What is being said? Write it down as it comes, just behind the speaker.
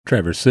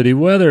Traverse City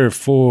weather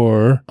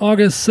for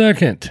August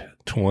 2nd,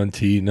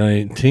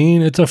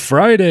 2019. It's a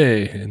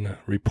Friday, and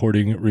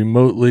reporting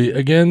remotely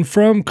again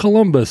from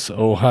Columbus,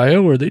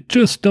 Ohio, where they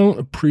just don't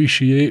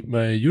appreciate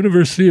my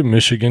University of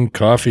Michigan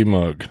coffee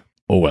mug.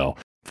 Oh well.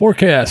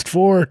 Forecast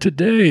for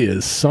today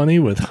is sunny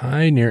with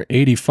high near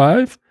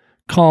 85,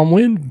 calm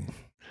wind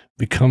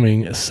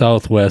becoming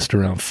southwest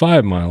around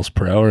 5 miles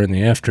per hour in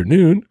the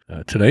afternoon.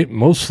 Tonight,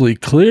 mostly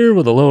clear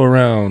with a low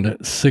around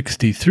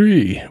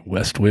 63.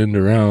 West wind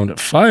around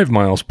 5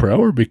 miles per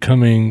hour,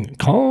 becoming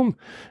calm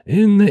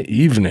in the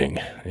evening.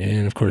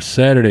 And of course,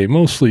 Saturday,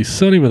 mostly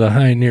sunny with a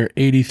high near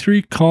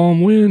 83.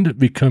 Calm wind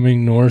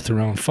becoming north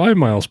around 5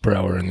 miles per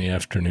hour in the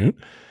afternoon.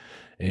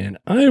 And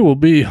I will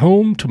be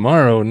home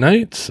tomorrow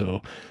night,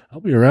 so I'll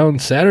be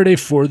around Saturday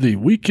for the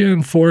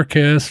weekend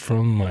forecast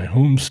from my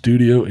home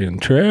studio in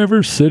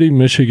Traverse City,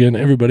 Michigan.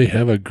 Everybody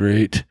have a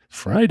great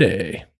Friday.